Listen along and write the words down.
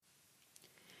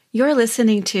You're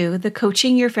listening to the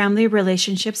Coaching Your Family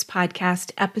Relationships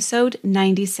podcast, episode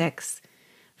 96,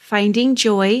 Finding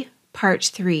Joy, part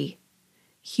 3,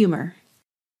 Humor.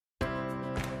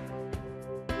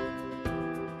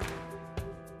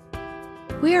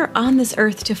 We are on this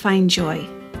earth to find joy.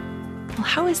 Well,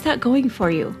 how is that going for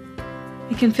you?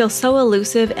 It can feel so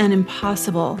elusive and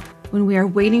impossible when we are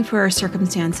waiting for our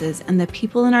circumstances and the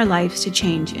people in our lives to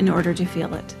change in order to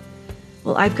feel it.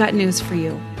 Well, I've got news for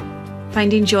you.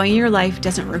 Finding joy in your life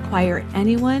doesn't require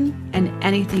anyone and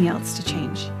anything else to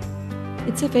change.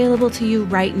 It's available to you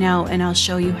right now, and I'll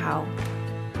show you how.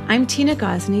 I'm Tina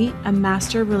Gosney, a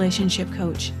master relationship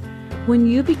coach. When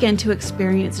you begin to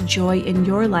experience joy in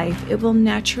your life, it will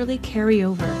naturally carry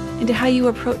over into how you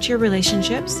approach your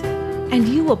relationships, and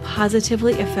you will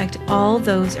positively affect all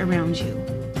those around you.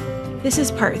 This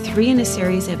is part 3 in a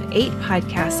series of 8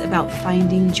 podcasts about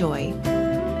finding joy.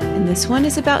 And this one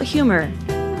is about humor.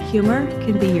 Humor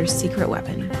can be your secret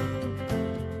weapon.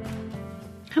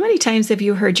 How many times have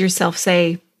you heard yourself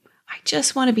say, I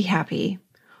just want to be happy,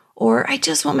 or I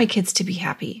just want my kids to be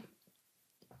happy?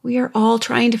 We are all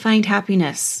trying to find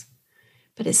happiness,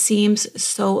 but it seems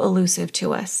so elusive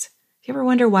to us. Do you ever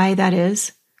wonder why that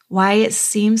is? Why it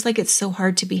seems like it's so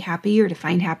hard to be happy or to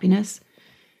find happiness?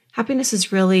 Happiness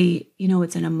is really,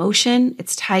 it's an emotion.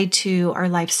 It's tied to our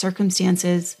life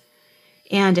circumstances.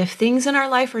 And if things in our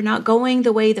life are not going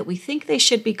the way that we think they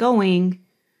should be going,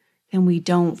 then we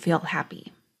don't feel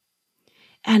happy.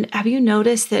 And have you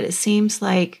noticed that it seems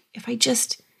like if I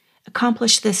just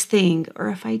accomplished this thing, or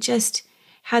if I just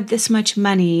had this much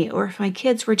money, or if my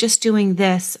kids were just doing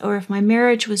this, or if my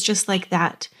marriage was just like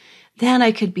that, then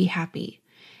I could be happy.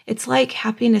 It's like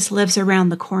happiness lives around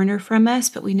the corner from us,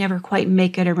 but we never quite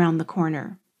make it around the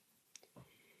corner.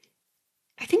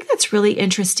 I think that's really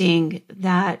interesting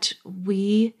that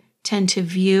we tend to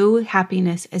view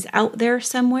happiness as out there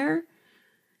somewhere.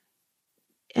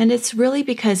 And it's really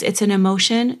because it's an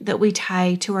emotion that we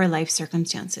tie to our life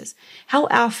circumstances. How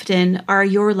often are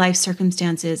your life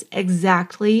circumstances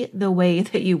exactly the way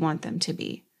that you want them to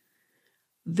be?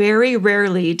 Very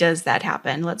rarely does that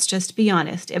happen. Let's just be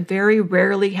honest. It very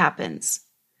rarely happens.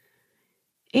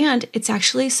 And it's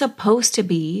actually supposed to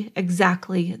be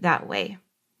exactly that way.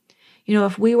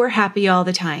 If we were happy all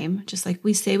the time, just like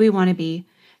we say we want to be,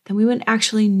 then we wouldn't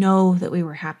actually know that we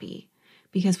were happy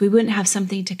because we wouldn't have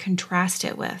something to contrast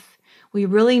it with. We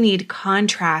really need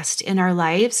contrast in our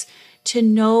lives to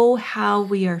know how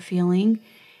we are feeling.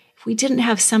 If we didn't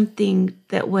have something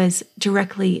that was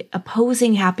directly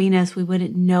opposing happiness, we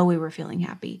wouldn't know we were feeling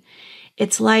happy.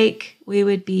 It's like we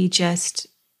would be just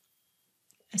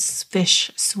a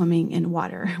fish swimming in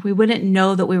water. We wouldn't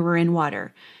know that we were in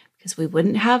water because we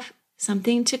wouldn't have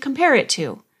something to compare it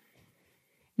to.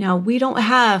 Now, we don't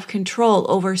have control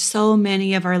over so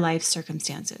many of our life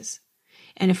circumstances.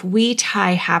 And if we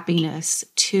tie happiness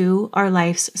to our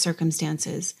life's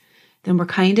circumstances, then we're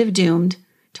kind of doomed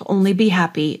to only be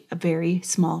happy a very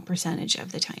small percentage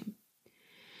of the time.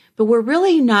 But we're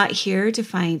really not here to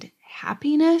find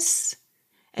happiness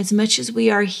as much as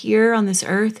we are here on this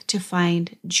earth to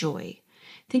find joy.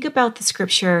 Think about the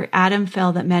scripture, Adam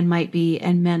fell that men might be,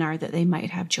 and men are that they might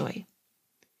have joy.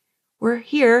 We're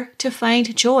here to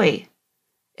find joy.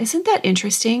 Isn't that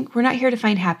interesting? We're not here to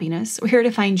find happiness. We're here to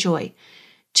find joy.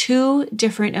 2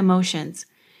 different emotions.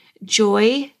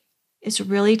 Joy is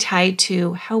really tied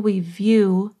to how we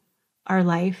view our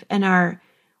life and our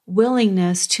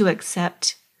willingness to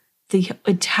accept the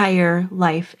entire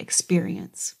life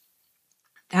experience.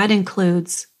 That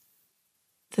includes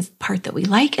the part that we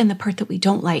like and the part that we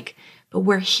don't like, but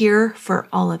we're here for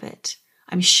all of it.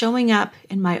 I'm showing up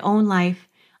in my own life.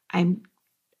 I'm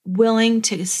willing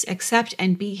to accept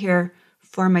and be here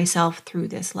for myself through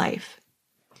this life.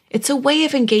 It's a way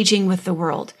of engaging with the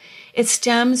world. It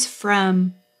stems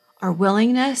from our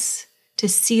willingness to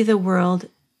see the world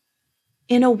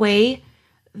in a way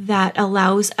that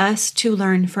allows us to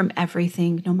learn from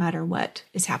everything, no matter what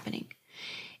is happening.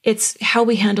 It's how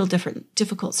we handle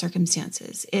difficult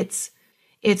circumstances. It's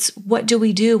what do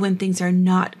we do when things are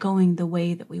not going the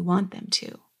way that we want them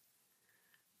to.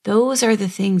 Those are the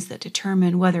things that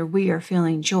determine whether we are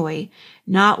feeling joy,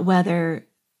 not whether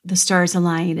the stars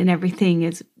align and everything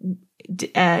is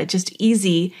just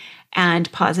easy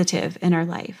and positive in our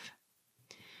life.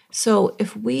 So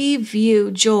if we view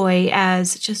joy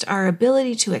as just our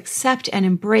ability to accept and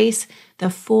embrace the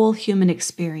full human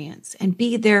experience and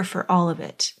be there for all of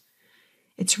it,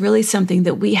 it's really something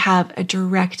that we have a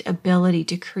direct ability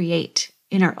to create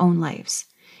in our own lives.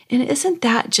 And isn't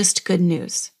that just good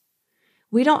news?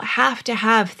 We don't have to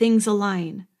have things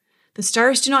align. The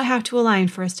stars do not have to align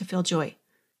for us to feel joy.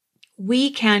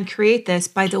 We can create this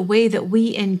by the way that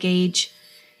we engage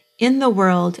in the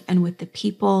world and with the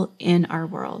people in our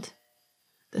world,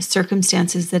 the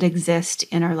circumstances that exist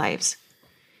in our lives.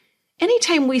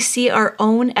 Anytime we see our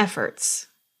own efforts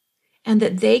and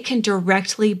that they can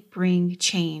directly bring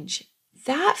change,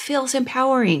 that feels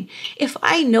empowering. If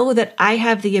I know that I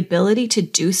have the ability to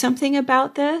do something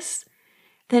about this,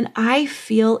 then I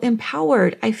feel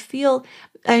empowered. I feel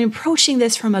I'm approaching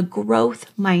this from a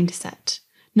growth mindset,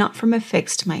 not from a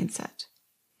fixed mindset.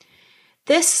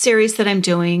 This series that I'm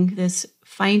doing, this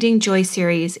Finding Joy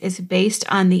series, is based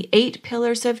on the 8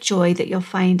 pillars of joy that you'll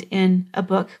find in a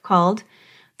book called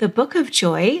The Book of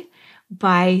Joy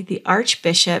by the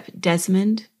Archbishop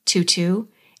Desmond Tutu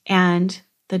and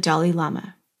the Dalai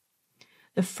Lama.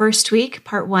 The first week,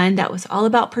 part 1, that was all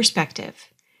about perspective.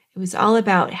 It was all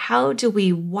about how do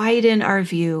we widen our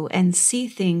view and see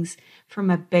things from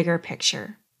a bigger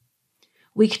picture.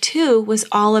 Week 2 was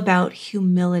all about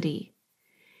humility.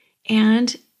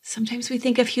 And sometimes we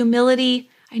think of humility,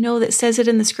 I know that says it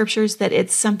in the scriptures that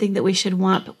it's something that we should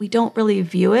want, but we don't really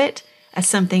view it as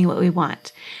something what we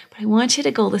want. But I want you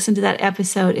to go listen to that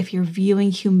episode if you're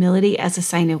viewing humility as a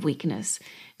sign of weakness,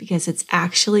 because it's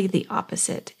actually the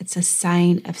opposite. It's a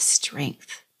sign of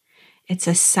strength. It's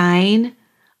a sign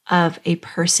of a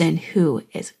person who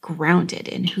is grounded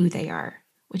in who they are,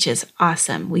 which is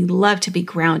awesome. We love to be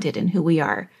grounded in who we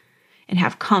are and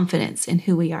have confidence in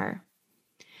who we are.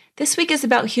 This week is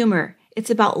about humor. It's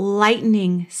about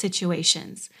lightening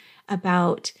situations,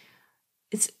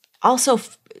 it's also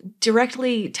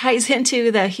directly ties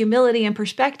into the humility and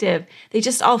perspective. They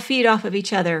just all feed off of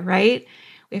each other, right?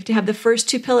 We have to have the first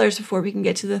 2 pillars before we can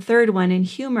get to the third one in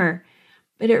humor.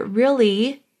 But it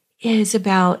really is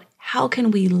about how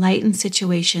can we lighten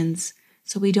situations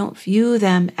so we don't view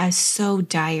them as so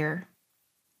dire.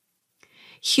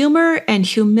 Humor and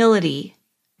humility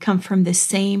come from the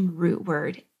same root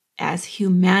word as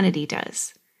humanity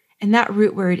does. And that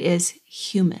root word is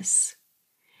humus.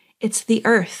 It's the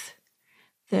earth,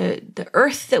 the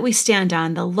earth that we stand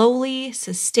on, the lowly,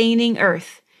 sustaining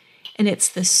earth. And it's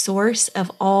the source of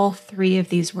all 3 of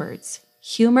these words: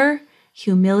 humor,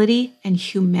 humility, and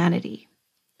humanity.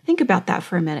 Think about that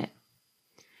for a minute.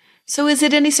 So is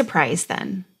it any surprise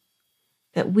then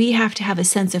that we have to have a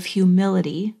sense of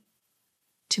humility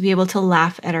to be able to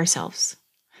laugh at ourselves?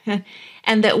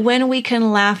 And that when we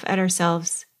can laugh at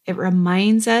ourselves, it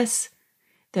reminds us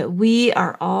that we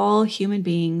are all human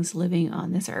beings living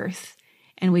on this earth.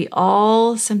 And we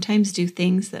all sometimes do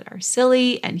things that are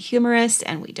silly and humorous,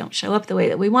 and we don't show up the way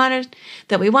that we want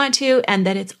to, and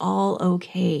that it's all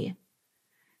okay.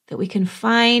 That we can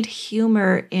find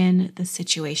humor in the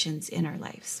situations in our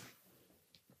lives.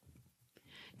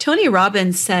 Tony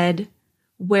Robbins said,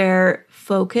 "Where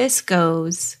focus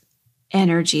goes,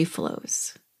 energy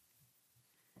flows."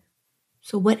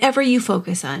 So whatever you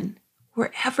focus on,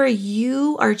 wherever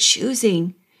you are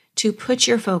choosing to put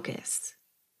your focus,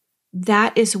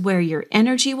 that is where your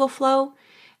energy will flow.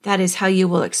 That is how you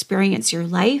will experience your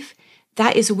life.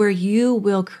 That is where you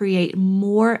will create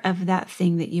more of that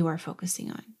thing that you are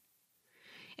focusing on.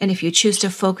 And if you choose to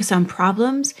focus on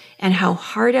problems and how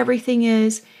hard everything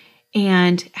is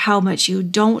and how much you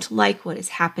don't like what is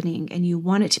happening and you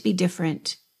want it to be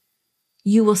different,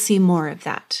 you will see more of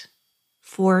that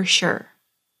for sure.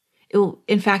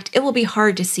 In fact, it will be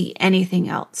hard to see anything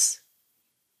else.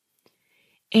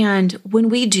 And when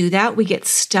we do that, we get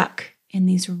stuck in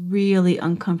these really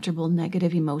uncomfortable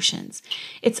negative emotions.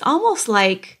 It's almost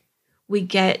like we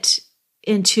get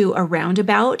into a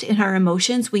roundabout in our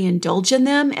emotions. We indulge in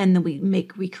them and then we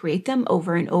recreate them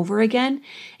over and over again.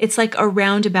 It's like a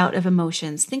roundabout of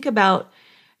emotions. Think about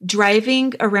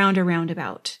driving around a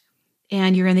roundabout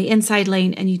and you're in the inside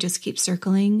lane and you just keep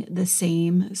circling the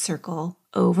same circle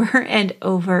over and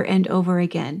over and over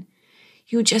again.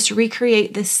 You just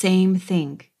recreate the same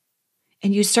thing.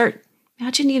 And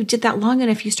imagine you did that long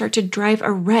enough, you start to drive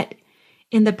a rut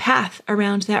in the path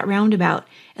around that roundabout.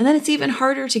 And then it's even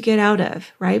harder to get out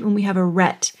of, right? When we have a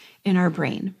rut in our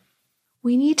brain.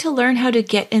 We need to learn how to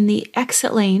get in the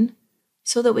exit lane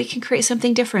so that we can create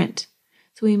something different.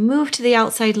 So we move to the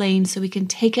outside lane so we can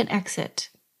take an exit.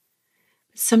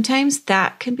 Sometimes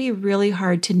that can be really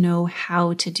hard to know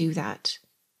how to do that.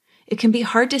 It can be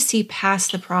hard to see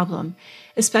past the problem,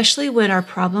 especially when our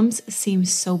problems seem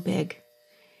so big.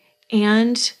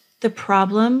 And the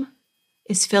problem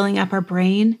is filling up our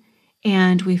brain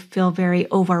and we feel very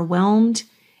overwhelmed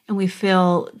and we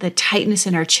feel the tightness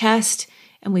in our chest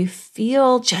and we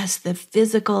feel just the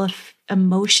physical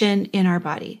emotion in our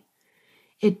body.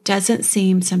 It doesn't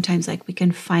seem sometimes like we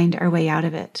can find our way out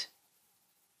of it.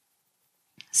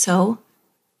 So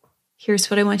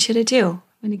here's what I want you to do.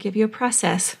 I'm going to give you a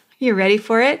process. You ready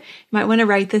for it? You might want to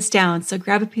write this down. So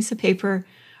grab a piece of paper,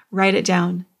 write it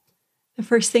down. The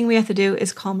first thing we have to do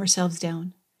is calm ourselves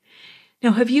down.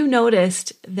 Now, have you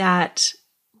noticed that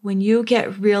when you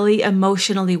get really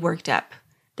emotionally worked up,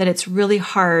 that it's really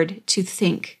hard to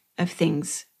think of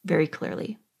things very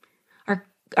clearly?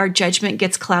 Our judgment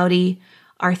gets cloudy.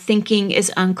 Our thinking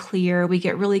is unclear. We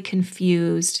get really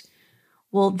confused.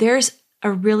 Well, there's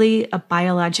a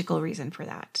biological reason for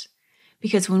that.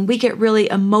 Because when we get really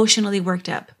emotionally worked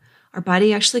up, our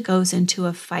body actually goes into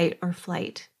a fight or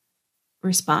flight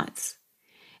response.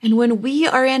 And when we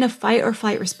are in a fight or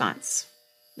flight response,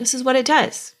 this is what it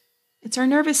does. It's our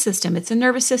nervous system. It's a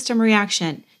nervous system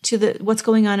reaction to what's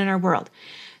going on in our world.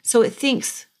 So it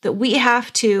thinks that we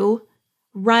have to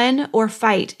run or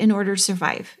fight in order to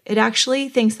survive. It actually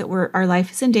thinks that our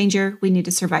life is in danger. We need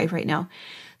to survive right now.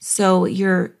 So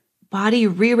your body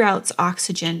reroutes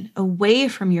oxygen away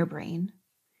from your brain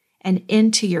and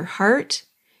into your heart,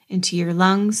 into your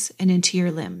lungs, and into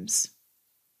your limbs.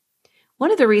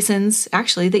 One of the reasons,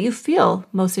 actually, that you feel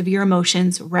most of your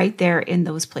emotions right there in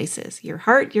those places, your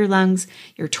heart, your lungs,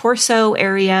 your torso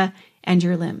area, and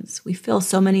your limbs. We feel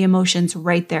so many emotions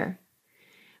right there.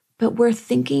 But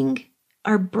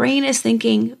our brain is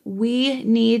thinking we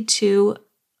need to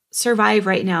survive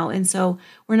right now. And so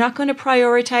we're not going to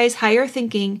prioritize higher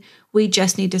thinking. We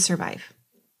just need to survive.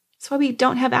 That's why we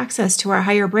don't have access to our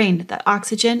higher brain. The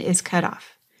oxygen is cut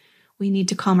off. We need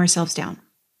to calm ourselves down.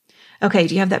 Okay,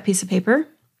 do you have that piece of paper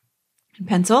and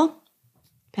pencil,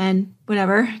 pen,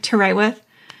 whatever to write with?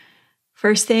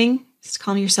 First thing is to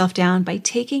calm yourself down by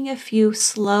taking a few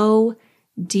slow,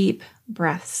 deep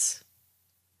breaths.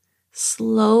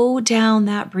 Slow down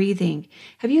that breathing.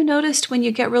 Have you noticed when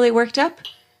you get really worked up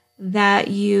that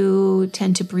you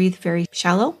tend to breathe very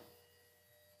shallow?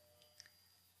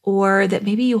 Or that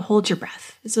maybe you hold your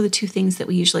breath? These are the two things that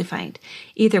we usually find.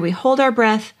 Either we hold our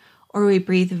breath or we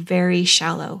breathe very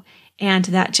shallow. And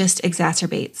that just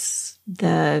exacerbates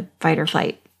the fight or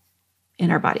flight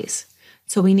in our bodies.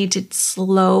 So we need to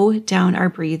slow down our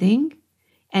breathing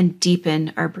and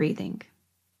deepen our breathing.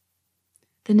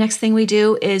 The next thing we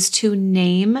do is to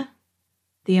name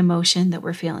the emotion that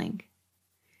we're feeling.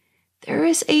 There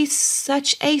is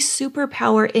such a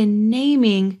superpower in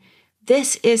naming,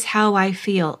 this is how I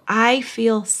feel. I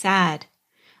feel sad.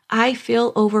 I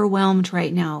feel overwhelmed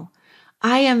right now.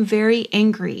 I am very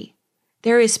angry.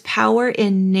 There is power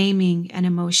in naming an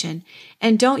emotion.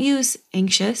 And don't use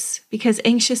anxious, because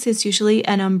anxious is usually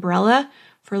an umbrella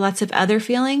for lots of other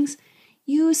feelings.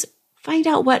 Find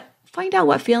out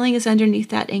what feeling is underneath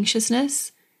that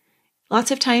anxiousness. Lots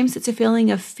of times it's a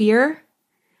feeling of fear,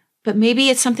 but maybe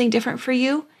it's something different for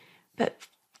you. But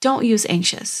don't use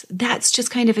anxious. That's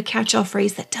just kind of a catch-all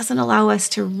phrase that doesn't allow us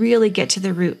to really get to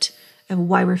the root of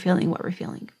why we're feeling what we're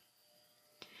feeling.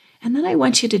 And then I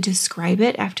want you to describe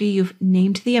it after you've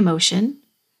named the emotion,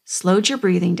 slowed your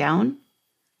breathing down.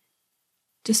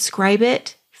 Describe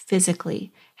it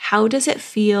physically. How does it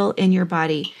feel in your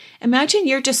body? Imagine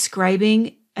you're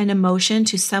describing an emotion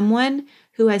to someone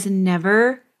who has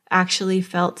never actually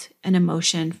felt an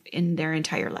emotion in their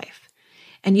entire life.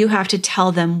 And you have to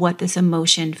tell them what this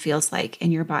emotion feels like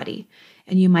in your body.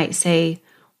 And you might say,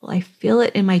 well, I feel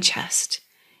it in my chest,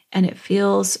 and it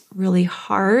feels really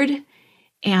hard,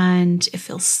 and it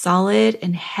feels solid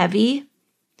and heavy,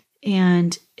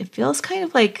 and it feels kind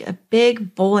of like a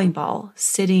big bowling ball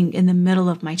sitting in the middle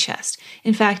of my chest.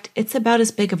 In fact, it's about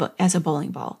as big as a bowling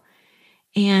ball.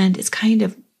 And it's kind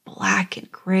of black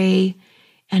and gray,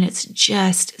 and it's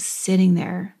just sitting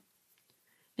there.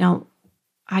 Now,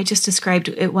 I just described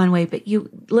it one way, but you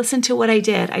listen to what I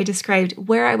did. I described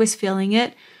where I was feeling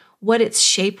it, what its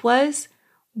shape was,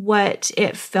 what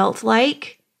it felt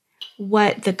like,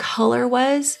 what the color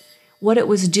was, what it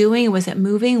was doing. Was it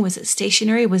moving? Was it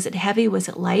stationary? Was it heavy? Was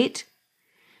it light?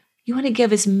 You want to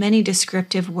give as many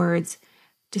descriptive words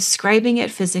describing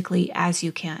it physically as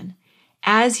you can,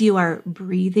 as you are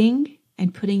breathing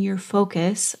and putting your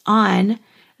focus on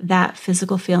that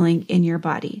physical feeling in your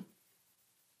body.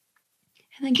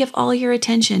 And then give all your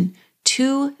attention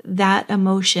to that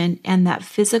emotion and that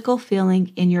physical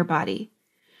feeling in your body.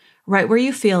 Right where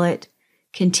you feel it,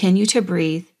 continue to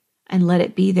breathe and let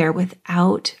it be there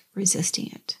without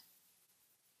resisting it.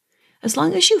 As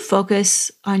long as you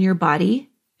focus on your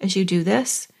body as you do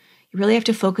this, you really have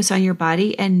to focus on your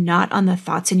body and not on the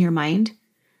thoughts in your mind.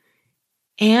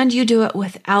 And you do it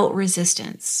without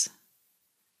resistance.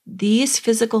 These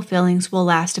physical feelings will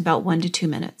last about 1 to 2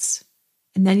 minutes.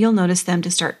 And then you'll notice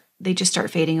they just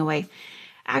start fading away.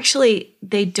 Actually,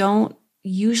 they don't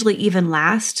usually even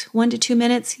last 1 to 2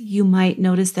 minutes. You might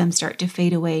notice them start to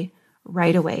fade away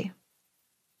right away.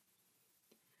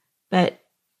 But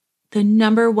the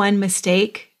number one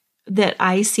mistake that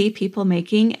I see people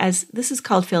making, as this is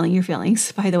called feeling your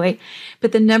feelings, by the way,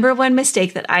 but the number one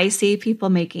mistake that I see people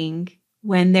making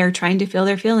when they're trying to feel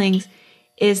their feelings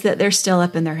is that they're still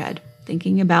up in their head,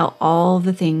 thinking about all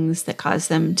the things that cause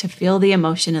them to feel the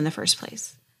emotion in the first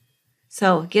place.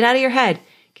 So get out of your head,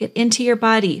 get into your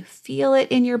body, feel it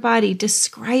in your body,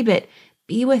 describe it,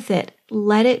 be with it,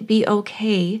 let it be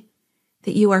okay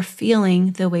that you are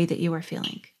feeling the way that you are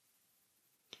feeling.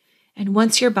 And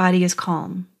once your body is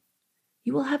calm,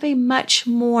 you will have a much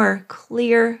more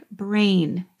clear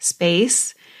brain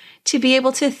space to be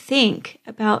able to think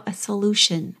about a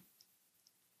solution.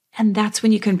 And that's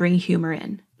when you can bring humor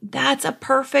in. That's a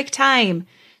perfect time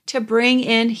to bring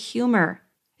in humor.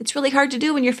 It's really hard to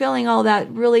do when you're feeling all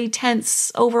that really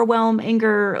tense, overwhelm,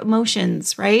 anger,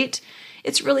 emotions, right?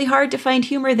 It's really hard to find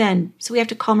humor then. So we have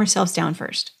to calm ourselves down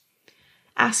first.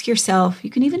 Ask yourself,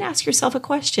 you can even ask yourself a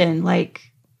question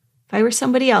like, if I were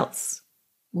somebody else,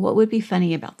 what would be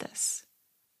funny about this?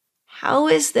 How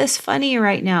is this funny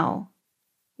right now?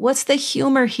 What's the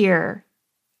humor here?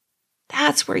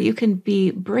 That's where you can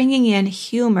be bringing in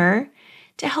humor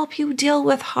to help you deal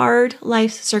with hard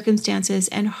life circumstances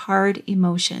and hard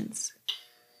emotions.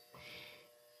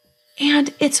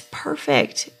 And it's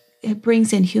perfect. It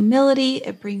brings in humility.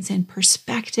 It brings in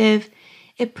perspective.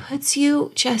 It puts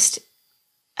you just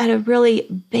at a really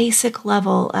basic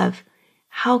level of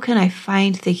how can I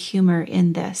find the humor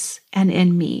in this and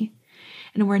in me?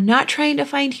 And we're not trying to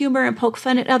find humor and poke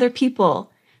fun at other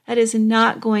people. That is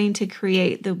not going to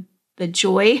create the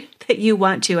joy that you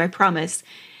want to, I promise.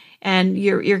 And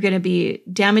you're going to be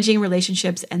damaging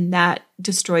relationships, and that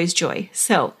destroys joy.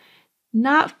 So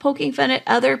not poking fun at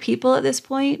other people at this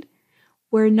point.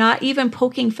 We're not even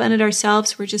poking fun at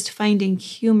ourselves. We're just finding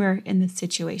humor in the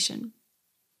situation.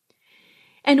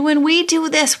 And when we do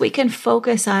this, we can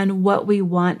focus on what we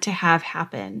want to have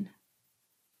happen,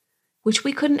 which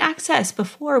we couldn't access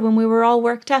before when we were all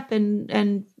worked up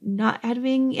and not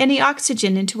having any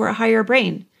oxygen into our higher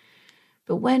brain.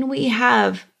 But when we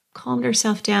have calmed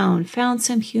ourselves down, found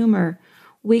some humor,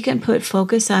 we can put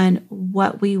focus on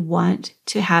what we want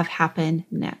to have happen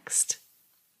next.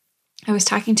 I was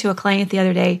talking to a client the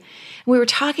other day, and we were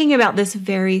talking about this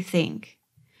very thing,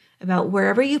 about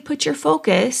wherever you put your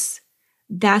focus,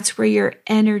 that's where your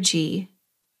energy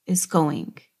is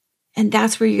going. And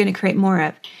that's where you're going to create more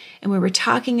of. And we were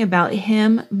talking about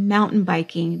him mountain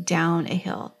biking down a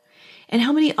hill. And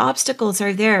how many obstacles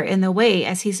are there in the way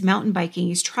as he's mountain biking?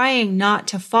 He's trying not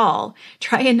to fall,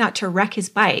 trying not to wreck his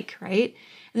bike, right?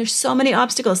 And there's so many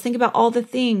obstacles. Think about all the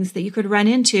things that you could run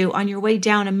into on your way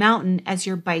down a mountain as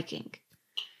you're biking.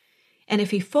 And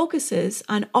if he focuses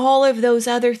on all of those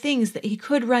other things that he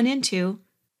could run into,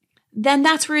 then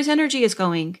that's where his energy is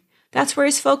going. That's where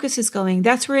his focus is going.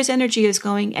 That's where his energy is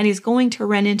going. And he's going to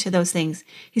run into those things.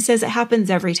 He says it happens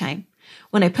every time.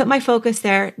 When I put my focus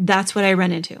there, that's what I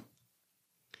run into.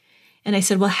 And I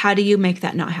said, well, how do you make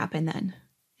that not happen then?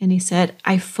 And he said,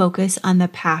 I focus on the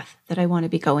path that I want to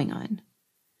be going on.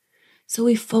 So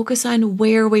we focus on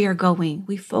where we are going.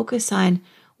 We focus on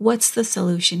what's the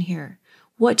solution here?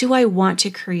 What do I want to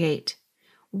create?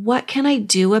 What can I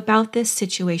do about this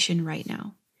situation right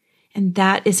now? And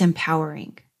that is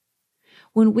empowering.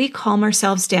 When we calm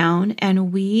ourselves down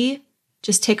and we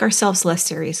just take ourselves less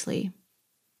seriously,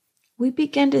 we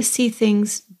begin to see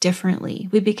things differently.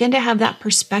 We begin to have that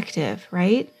perspective,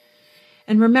 right?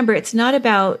 And remember, it's not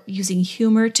about using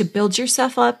humor to build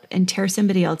yourself up and tear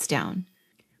somebody else down,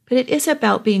 but it is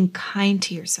about being kind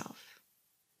to yourself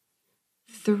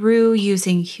through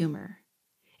using humor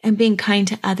and being kind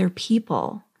to other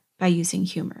people by using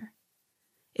humor.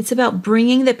 It's about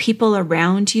bringing the people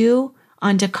around you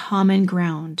onto common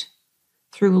ground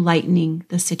through lightening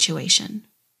the situation.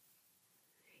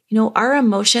 You know, our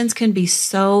emotions can be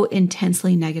so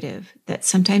intensely negative that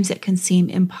sometimes it can seem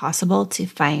impossible to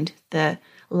find the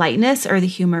lightness or the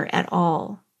humor at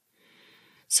all.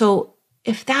 So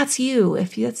if that's you,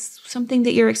 if that's something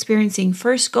that you're experiencing,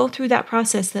 first go through that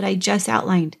process that I just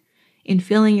outlined in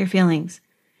feeling your feelings,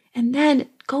 and then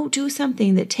go do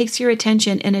something that takes your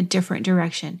attention in a different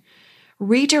direction.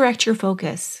 Redirect your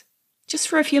focus just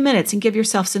for a few minutes and give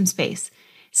yourself some space.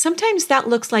 Sometimes that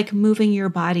looks like moving your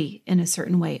body in a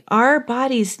certain way. Our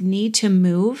bodies need to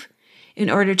move in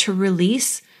order to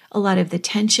release a lot of the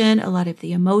tension, a lot of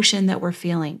the emotion that we're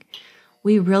feeling.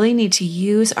 We really need to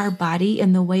use our body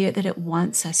in the way that it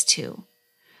wants us to.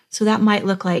 So that might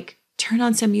look like turn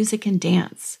on some music and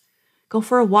dance. Go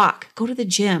for a walk, go to the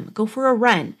gym, go for a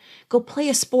run, go play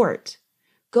a sport.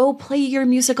 Go play your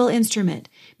musical instrument.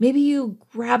 Maybe you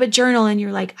grab a journal and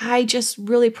you're like, I just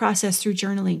really process through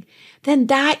journaling. Then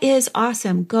that is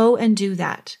awesome. Go and do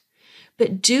that.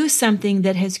 But do something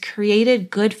that has created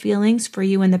good feelings for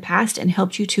you in the past and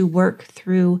helped you to work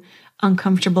through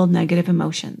uncomfortable negative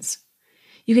emotions.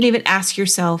 You can even ask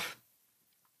yourself,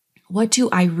 what do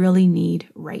I really need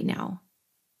right now?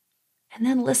 And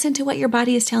then listen to what your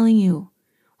body is telling you.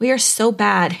 We are so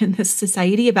bad in this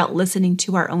society about listening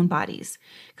to our own bodies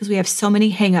because we have so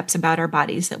many hangups about our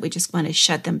bodies that we just want to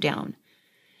shut them down.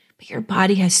 But your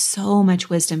body has so much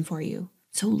wisdom for you.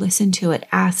 So listen to it.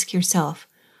 Ask yourself,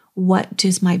 what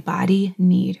does my body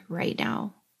need right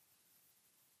now?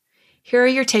 Here are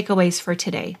your takeaways for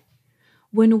today.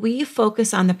 When we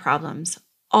focus on the problems,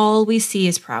 all we see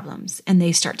is problems, and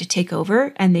they start to take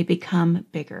over and they become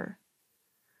bigger.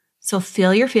 So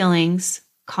feel your feelings,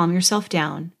 calm yourself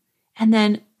down, and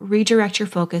then redirect your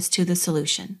focus to the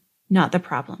solution, not the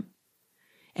problem.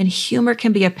 And humor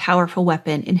can be a powerful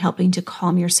weapon in helping to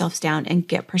calm yourselves down and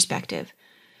get perspective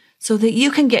so that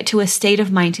you can get to a state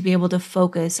of mind to be able to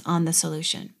focus on the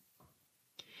solution.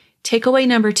 Takeaway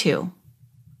number 2,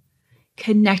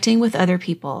 connecting with other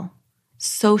people,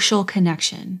 social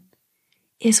connection,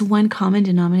 is one common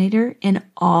denominator in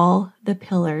all the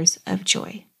pillars of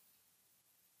joy.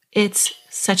 It's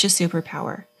such a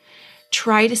superpower.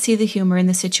 Try to see the humor in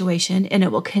the situation, and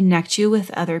it will connect you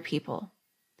with other people.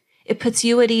 It puts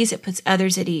you at ease. It puts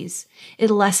others at ease. It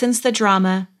lessens the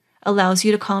drama, allows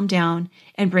you to calm down,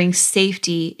 and brings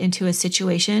safety into a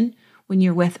situation when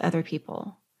you're with other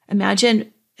people.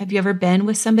 Imagine, have you ever been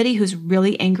with somebody who's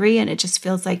really angry and it just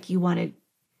feels like you want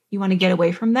to get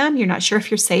away from them? You're not sure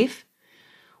if you're safe?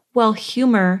 Well,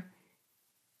 humor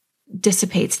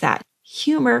dissipates that.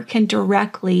 Humor can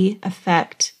directly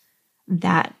affect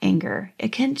that anger.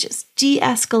 It can just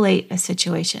de-escalate a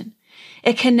situation.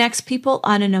 It connects people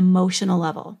on an emotional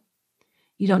level.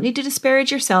 You don't need to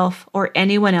disparage yourself or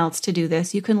anyone else to do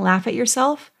this. You can laugh at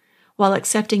yourself while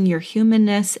accepting your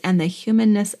humanness and the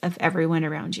humanness of everyone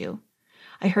around you.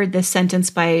 I heard this sentence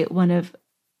by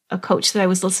a coach that I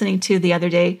was listening to the other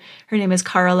day. Her name is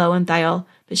Cara Lowenthal,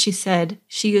 but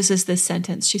she uses this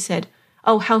sentence. She said,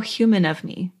 "Oh, how human of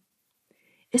me."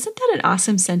 Isn't that an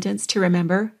awesome sentence to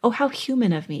remember? Oh, how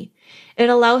human of me. It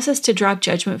allows us to drop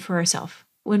judgment for ourselves.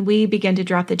 When we begin to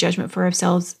drop the judgment for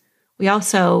ourselves, we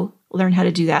also learn how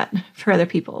to do that for other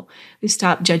people. We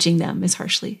stop judging them as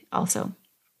harshly also.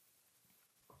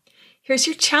 Here's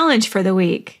your challenge for the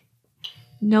week.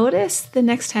 Notice the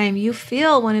next time you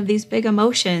feel one of these big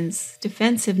emotions,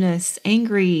 defensiveness,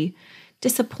 angry,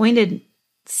 disappointed,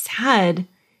 sad,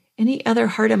 any other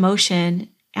hard emotion,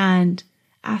 and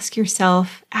ask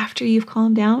yourself, after you've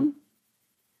calmed down,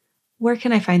 where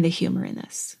can I find the humor in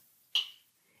this?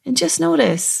 And just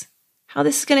notice how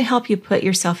this is going to help you put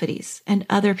yourself at ease and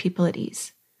other people at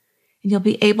ease. And you'll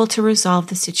be able to resolve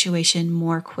the situation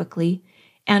more quickly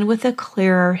and with a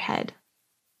clearer head.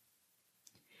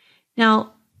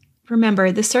 Now,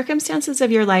 remember, the circumstances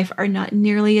of your life are not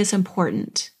nearly as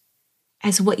important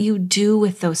as what you do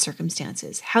with those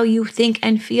circumstances, how you think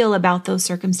and feel about those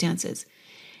circumstances.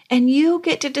 And you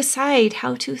get to decide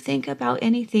how to think about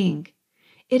anything.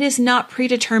 It is not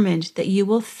predetermined that you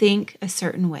will think a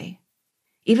certain way.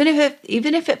 Even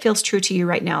if it feels true to you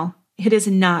right now, it is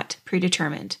not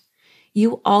predetermined.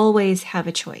 You always have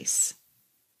a choice.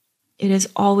 It is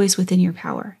always within your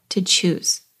power to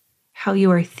choose how you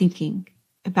are thinking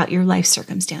about your life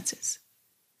circumstances.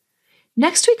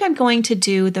 Next week, I'm going to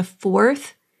do the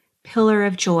 4th pillar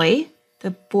of joy,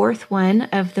 the 4th one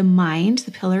of the mind,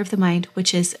 the pillar of the mind,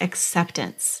 which is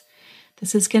acceptance.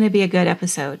 This is going to be a good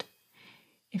episode.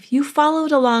 If you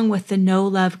followed along with the Know,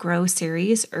 Love, Grow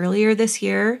series earlier this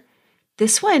year,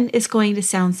 this one is going to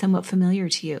sound somewhat familiar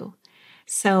to you.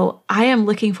 So I am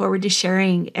looking forward to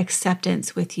sharing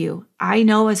acceptance with you. I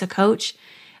know as a coach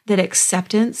that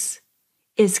acceptance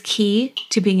is key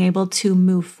to being able to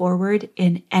move forward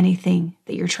in anything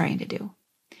that you're trying to do.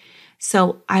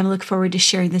 So I look forward to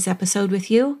sharing this episode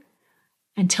with you.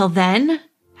 Until then,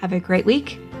 have a great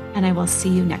week, and I will see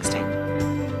you next time.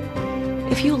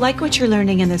 If you like what you're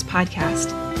learning in this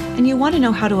podcast and you want to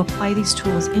know how to apply these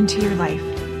tools into your life,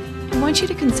 I want you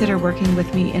to consider working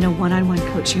with me in a one-on-one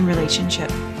coaching relationship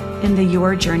in the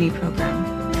Your Journey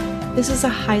program. This is a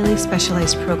highly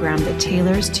specialized program that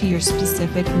tailors to your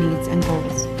specific needs and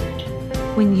goals.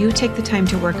 When you take the time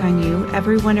to work on you,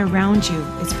 everyone around you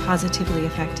is positively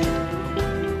affected.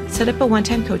 Set up a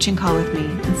one-time coaching call with me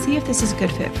and see if this is a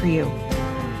good fit for you.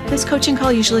 This coaching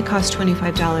call usually costs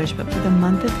 $25, but for the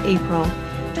month of April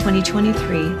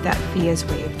 2023, that fee is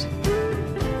waived.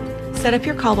 Set up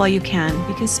your call while you can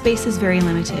because space is very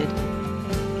limited.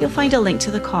 You'll find a link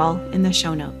to the call in the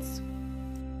show notes.